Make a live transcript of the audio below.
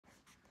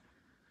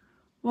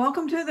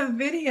Welcome to the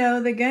video.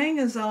 The gang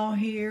is all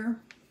here.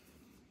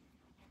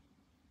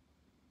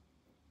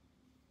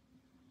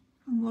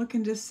 I'm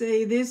looking to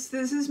see. This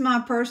is my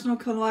personal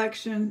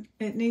collection.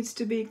 It needs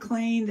to be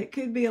cleaned. It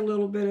could be a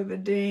little bit of a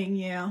ding,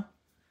 yeah.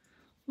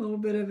 A little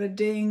bit of a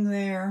ding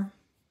there.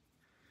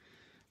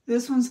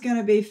 This one's going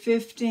to be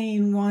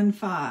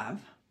 15.15.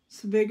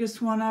 It's the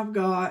biggest one I've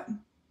got.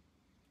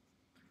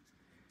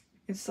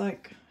 It's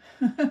like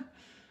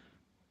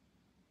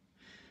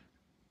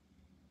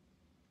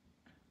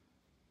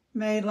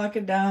made like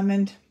a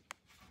diamond.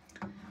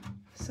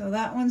 So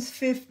that one's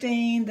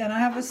 15. Then I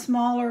have a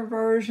smaller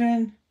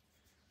version.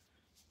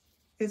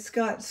 It's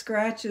got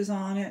scratches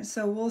on it,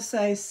 so we'll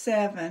say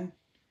 7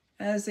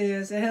 as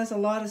is. It has a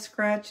lot of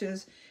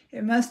scratches.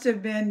 It must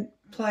have been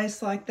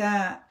placed like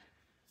that.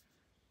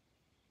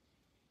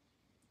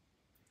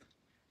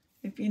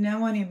 If you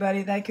know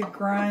anybody, they could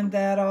grind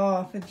that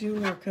off. A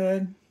jeweler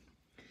could.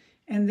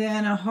 And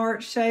then a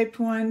heart-shaped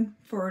one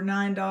for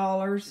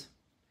 $9.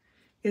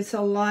 It's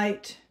a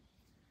light,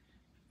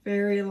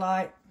 very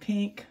light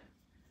pink.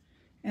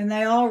 And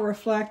they all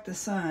reflect the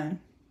sun.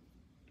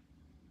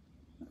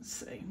 Let's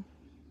see.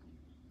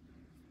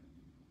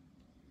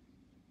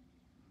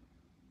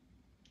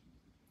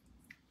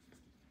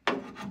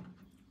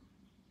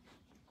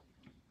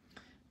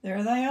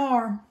 There they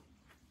are.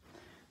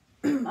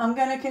 I'm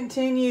going to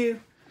continue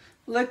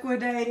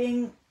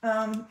liquidating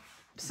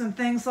some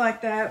things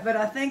like that, but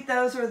I think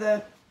those are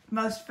the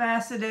most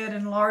faceted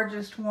and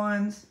largest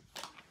ones.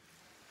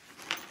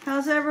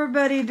 How's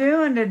everybody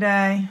doing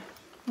today?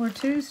 We're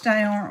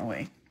Tuesday, aren't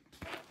we?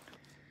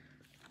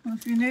 Well,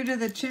 if you're new to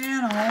the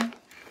channel,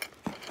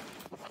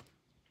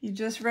 you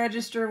just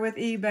register with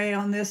eBay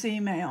on this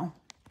email.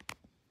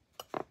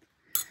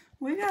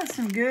 We got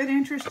some good,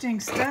 interesting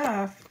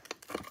stuff.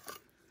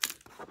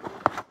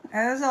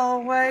 As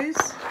always,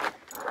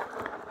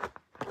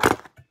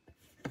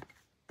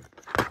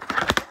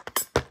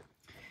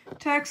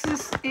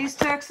 East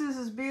Texas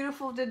is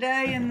beautiful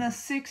today in the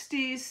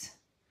 60s.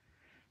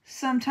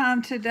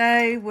 Sometime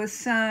today with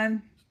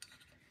sun.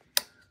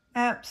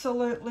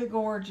 Absolutely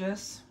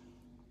gorgeous.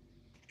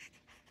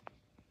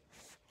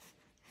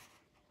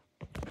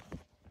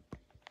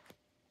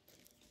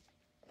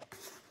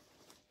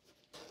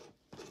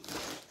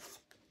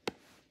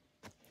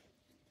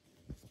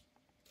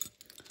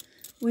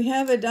 We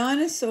have a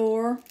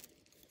dinosaur,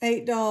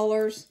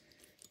 $8,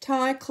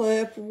 tie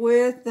clip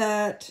with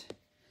that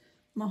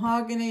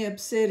mahogany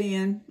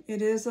obsidian.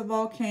 It is a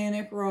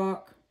volcanic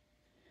rock.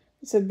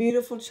 It's a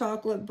beautiful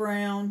chocolate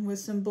brown with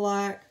some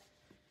black.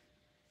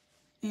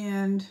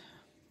 And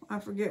I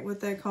forget what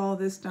they call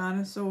this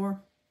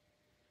dinosaur.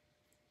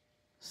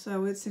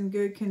 So it's in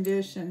good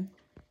condition.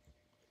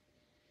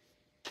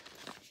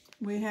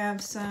 We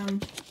have some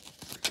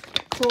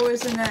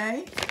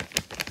cloisonne.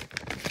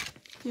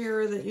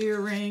 Here are the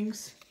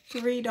earrings,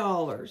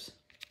 $3.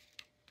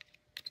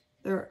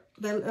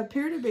 They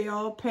appear to be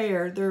all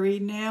paired. They're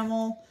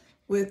enamel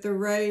with the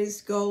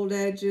raised gold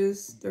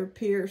edges. They're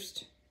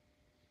pierced.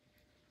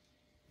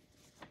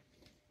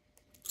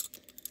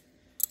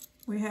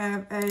 We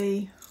have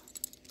a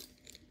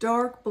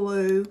dark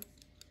blue.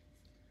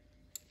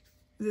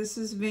 This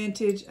is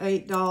vintage,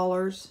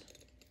 $8.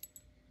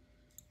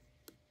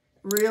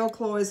 Real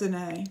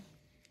cloisonne.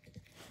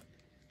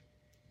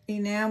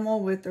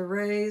 Enamel with the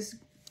raised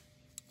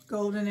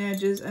golden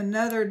edges.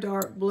 Another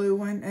dark blue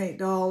one,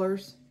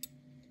 $8.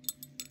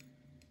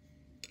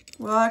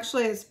 Well,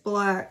 actually it's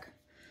black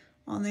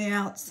on the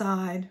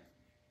outside.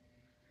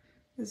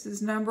 This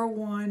is number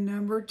 1,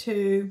 number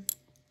 2.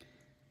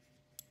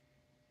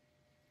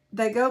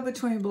 They go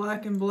between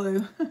black and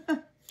blue.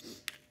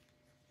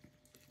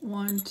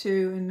 1,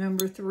 2, and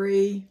number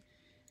 3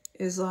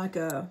 is like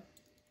a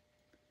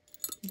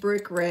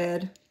brick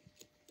red,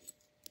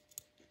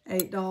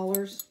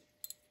 $8.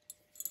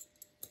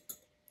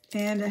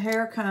 And a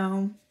hair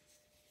comb,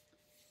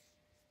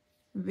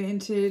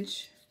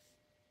 vintage,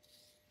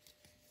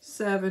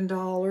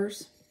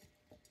 $7.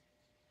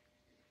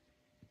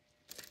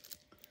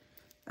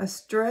 A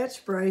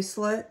stretch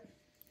bracelet,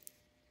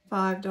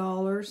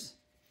 $5.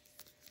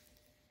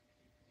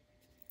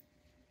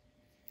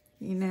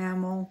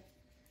 Enamel.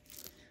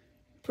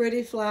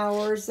 Pretty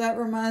flowers. That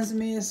reminds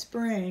me of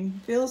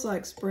spring. Feels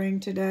like spring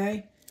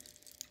today.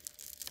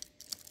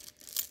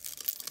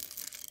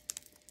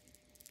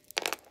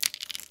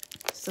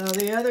 So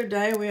the other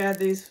day we had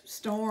these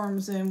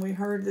storms and we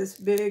heard this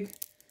big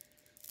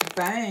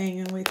bang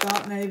and we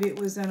thought maybe it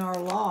was in our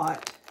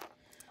lot.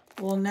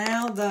 Well,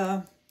 now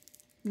the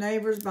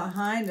neighbors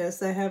behind us,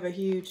 they have a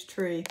huge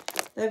tree.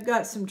 They've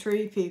got some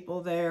tree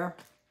people there,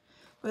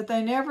 but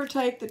they never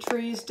take the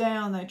trees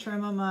down. They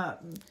trim them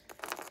up.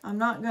 I'm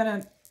not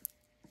going to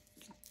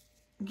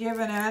give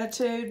an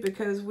attitude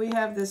because we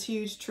have this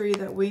huge tree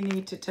that we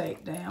need to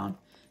take down.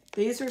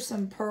 These are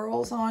some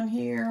pearls on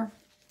here.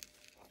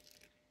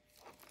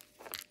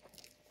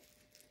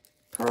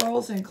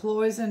 Pearls and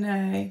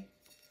cloisonne,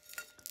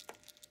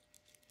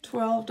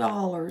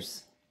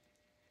 $12.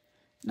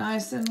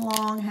 Nice and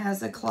long,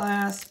 has a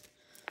clasp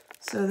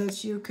so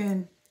that you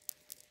can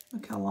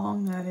Look how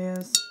long that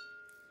is.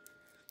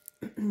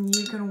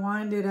 You can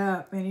wind it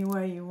up any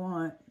way you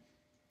want.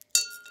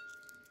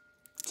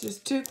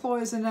 Just 2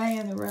 cloisonne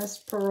and the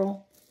rest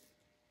pearl.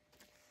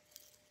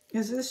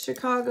 Is this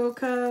Chicago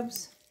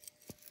Cubs?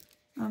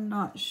 I'm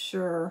not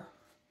sure.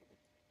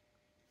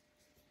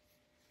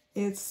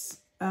 It's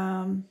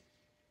has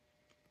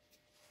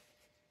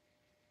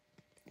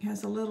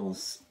a little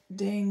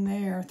ding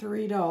there,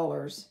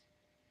 $3.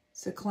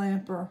 It's a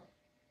clamper.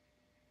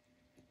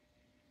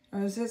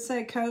 Oh, does it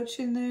say Coach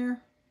in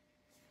there?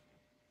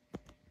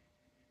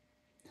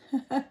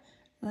 I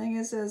think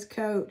it says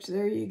Coach.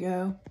 There you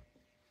go.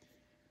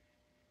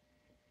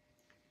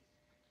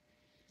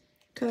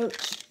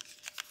 Coach,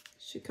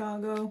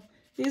 Chicago.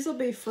 These will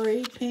be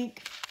free.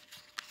 Pink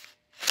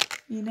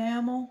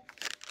enamel.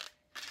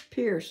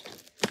 Pierced.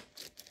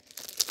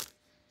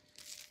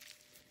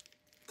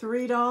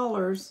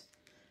 $3.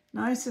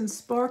 Nice and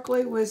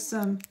sparkly with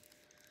some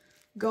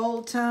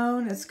gold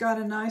tone. It's got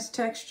a nice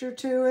texture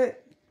to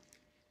it.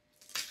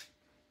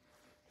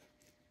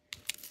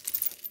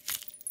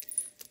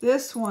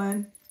 This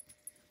one,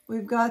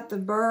 we've got the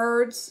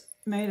birds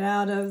made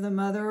out of the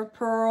mother of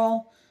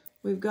pearl.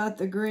 We've got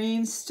the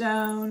green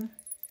stone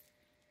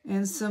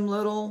and some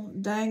little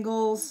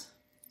dangles.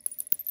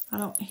 I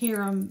don't hear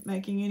them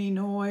making any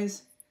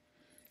noise.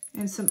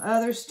 And some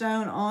other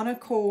stone on a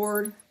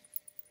cord.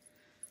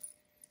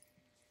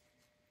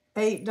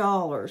 $8.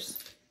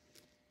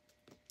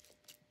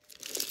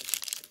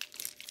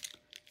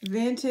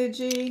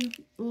 Vintagey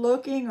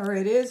looking, or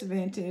it is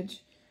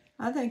vintage.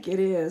 I think it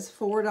is,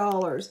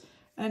 $4.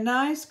 A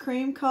nice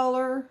cream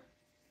color,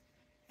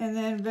 and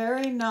then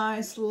very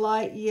nice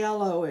light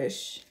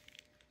yellowish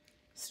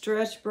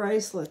stretch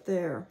bracelet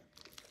there.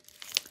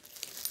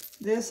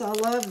 This, I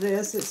love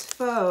this. It's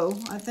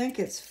faux. I think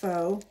it's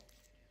faux.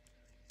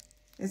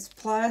 It's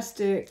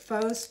plastic,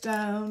 faux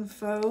stone,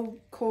 faux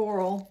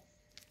coral.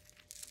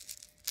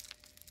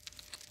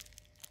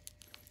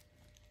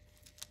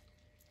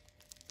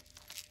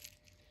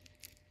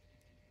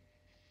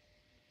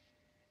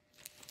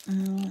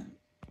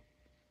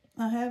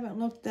 I haven't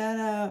looked that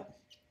up.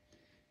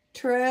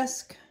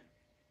 Treska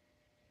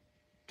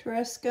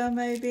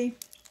maybe.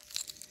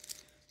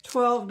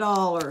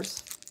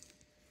 $12.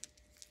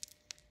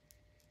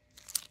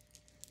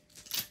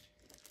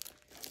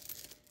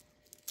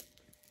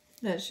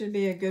 That should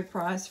be a good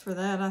price for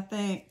that, I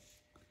think.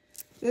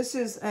 This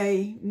is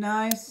a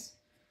nice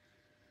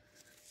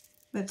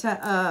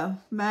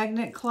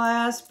magnet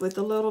clasp with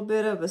a little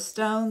bit of a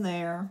stone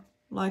there,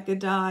 like a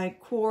dyed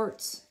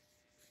quartz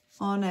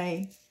on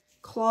a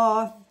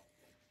cloth.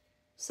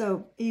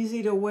 So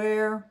easy to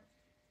wear.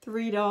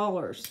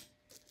 $3.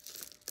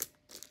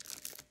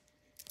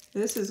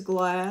 This is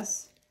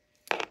glass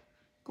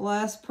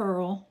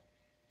pearl.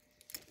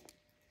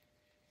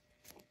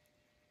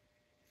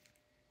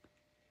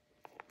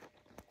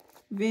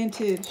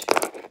 Vintage,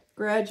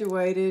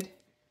 graduated,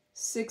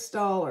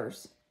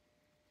 $6.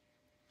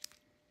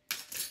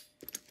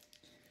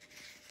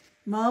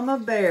 Mama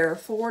Bear,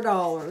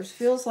 $4.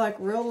 Feels like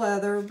real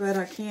leather, but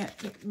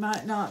it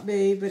might not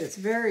be, but it's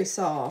very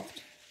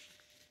soft.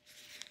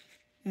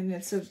 And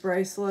it's a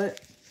bracelet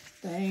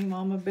thing,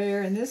 Mama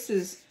Bear, and this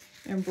is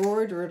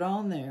embroidered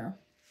on there.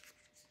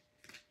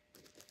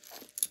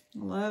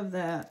 Love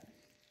that.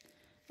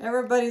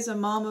 Everybody's a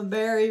Mama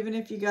Bear, even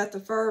if you got the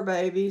fur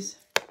babies,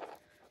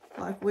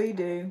 like we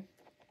do.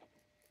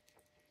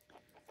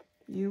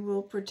 You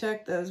will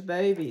protect those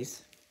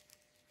babies.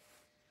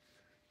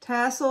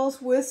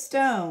 Tassels with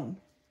stone,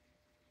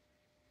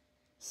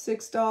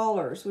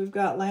 $6. We've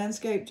got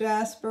landscape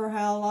jasper,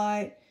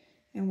 howlite,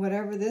 and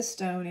whatever this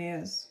stone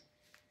is.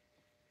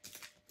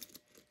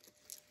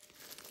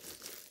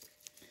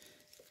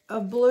 A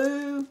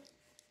blue,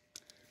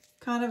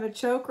 kind of a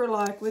choker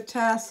like with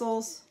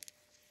tassels,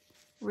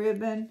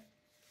 ribbon,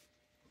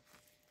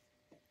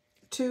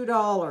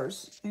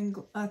 $2. In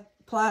a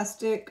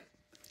plastic,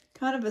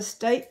 kind of a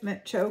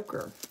statement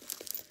choker.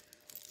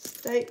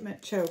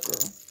 Statement choker.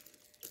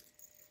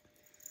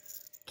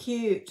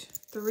 Cute,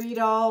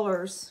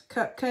 $3.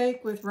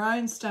 Cupcake with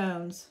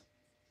rhinestones.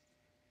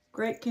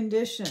 Great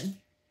condition.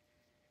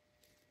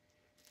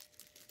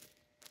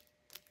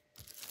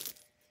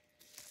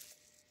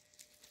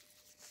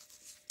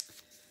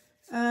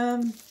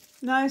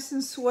 Nice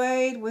and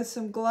suede with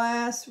some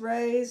glass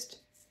raised.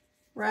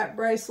 Wrap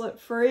bracelet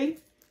free.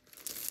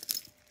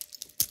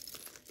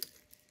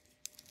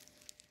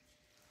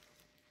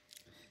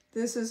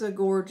 This is a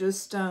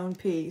gorgeous stone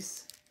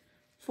piece.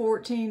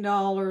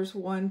 $14,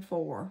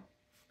 1/4.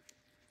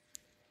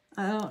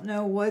 I don't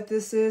know what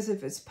this is,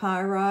 if it's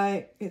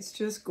pyrite. It's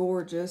just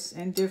gorgeous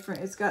and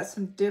different. It's got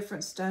some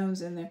different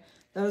stones in there.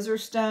 Those are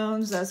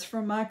stones. That's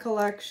from my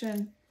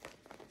collection.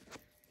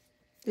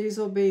 These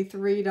will be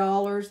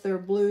 $3. They're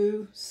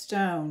blue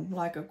stone,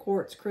 like a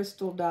quartz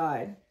crystal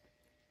dyed,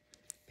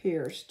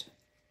 pierced.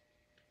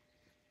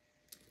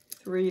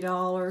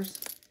 $3.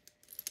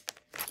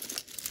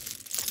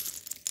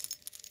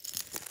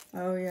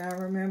 Oh yeah, I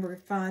remember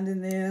finding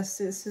this.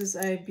 This is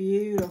a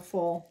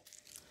beautiful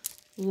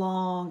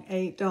long,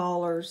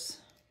 $8.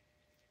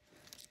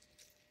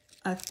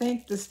 I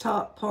think this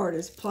top part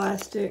is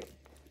plastic,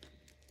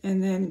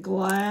 and then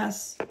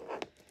glass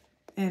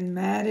and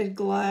matted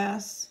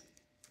glass.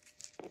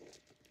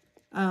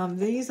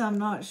 These, I'm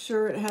not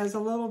sure. It has a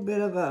little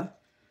bit of a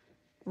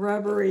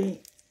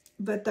rubbery,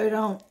 but they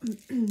don't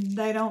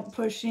they don't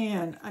push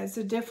in. It's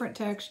a different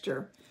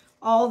texture.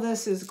 All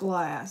this is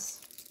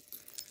glass.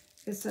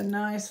 It's a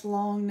nice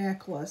long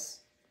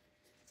necklace,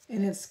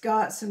 and it's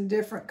got some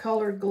different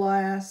colored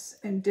glass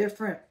and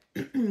different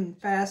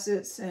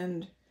facets,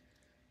 and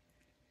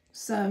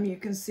some you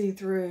can see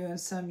through and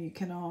some you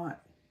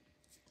cannot.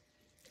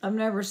 I've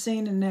never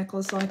seen a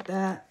necklace like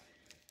that.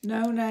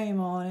 No name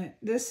on it.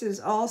 This is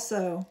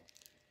also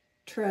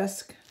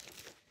Treska.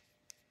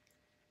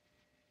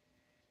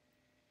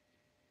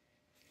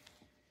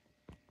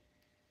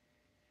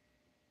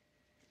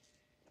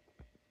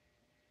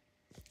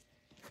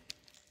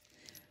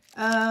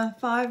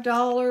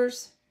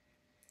 $5,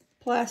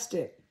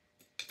 plastic.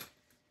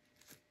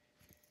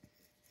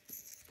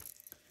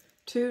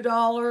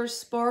 $2,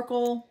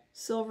 sparkle,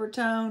 silver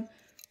tone,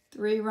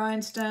 3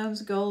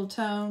 rhinestones, gold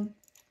tone.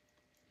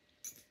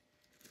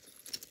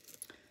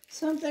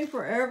 Something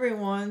for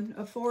everyone,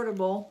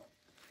 affordable.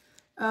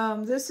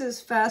 This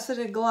is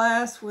faceted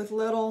glass with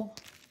little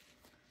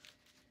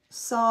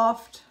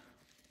soft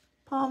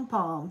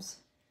pom-poms.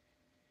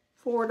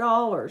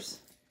 $4.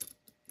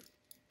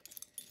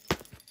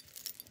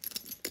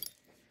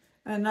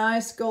 A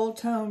nice gold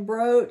tone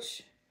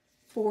brooch,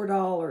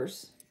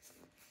 $4.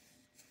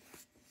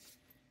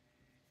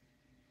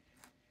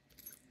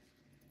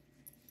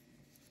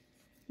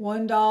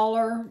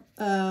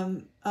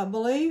 $1, I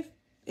believe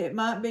it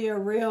might be a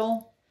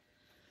real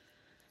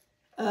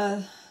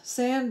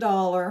sand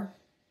dollar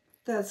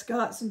that's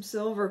got some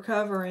silver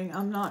covering.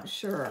 I'm not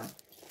sure.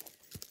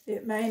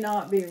 It may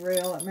not be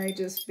real. It may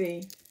just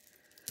be,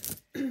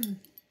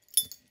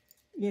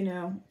 you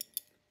know,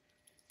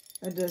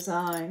 a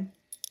design.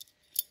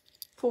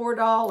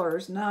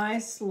 $4.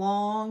 Nice,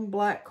 long,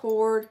 black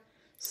cord,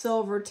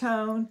 silver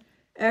tone,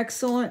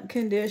 excellent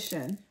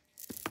condition.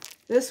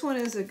 This one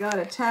is got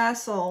a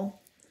tassel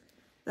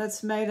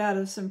that's made out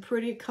of some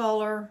pretty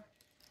color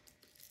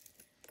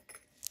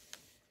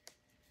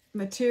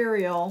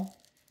material.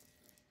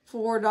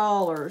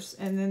 $4.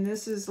 And then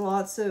this is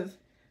lots of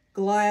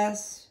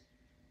glass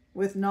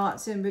with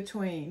knots in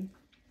between.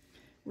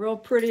 Real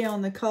pretty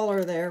on the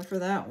color there for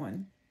that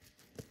one.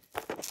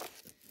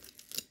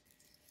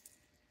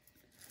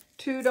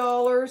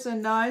 $2, a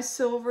nice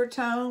silver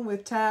tone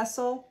with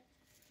tassel,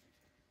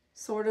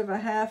 sort of a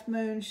half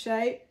moon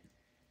shape.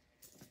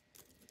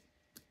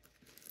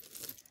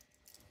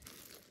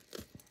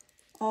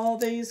 All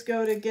these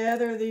go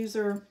together. These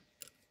are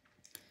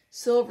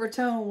silver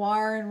tone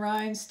wire and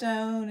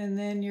rhinestone, and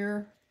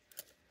then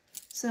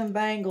some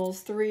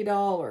bangles,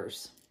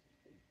 $3.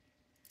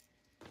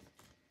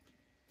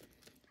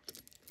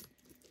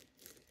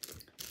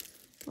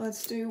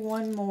 Let's do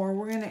one more.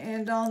 We're going to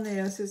end on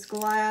this. It's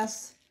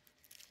glass.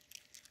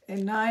 A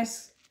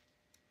nice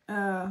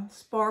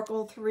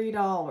sparkle,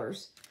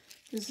 $3.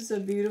 This is a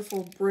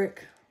beautiful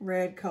brick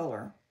red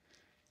color.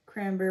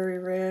 Cranberry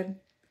red.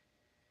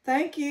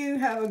 Thank you.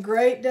 Have a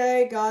great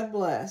day. God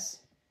bless.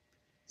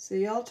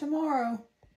 See y'all tomorrow.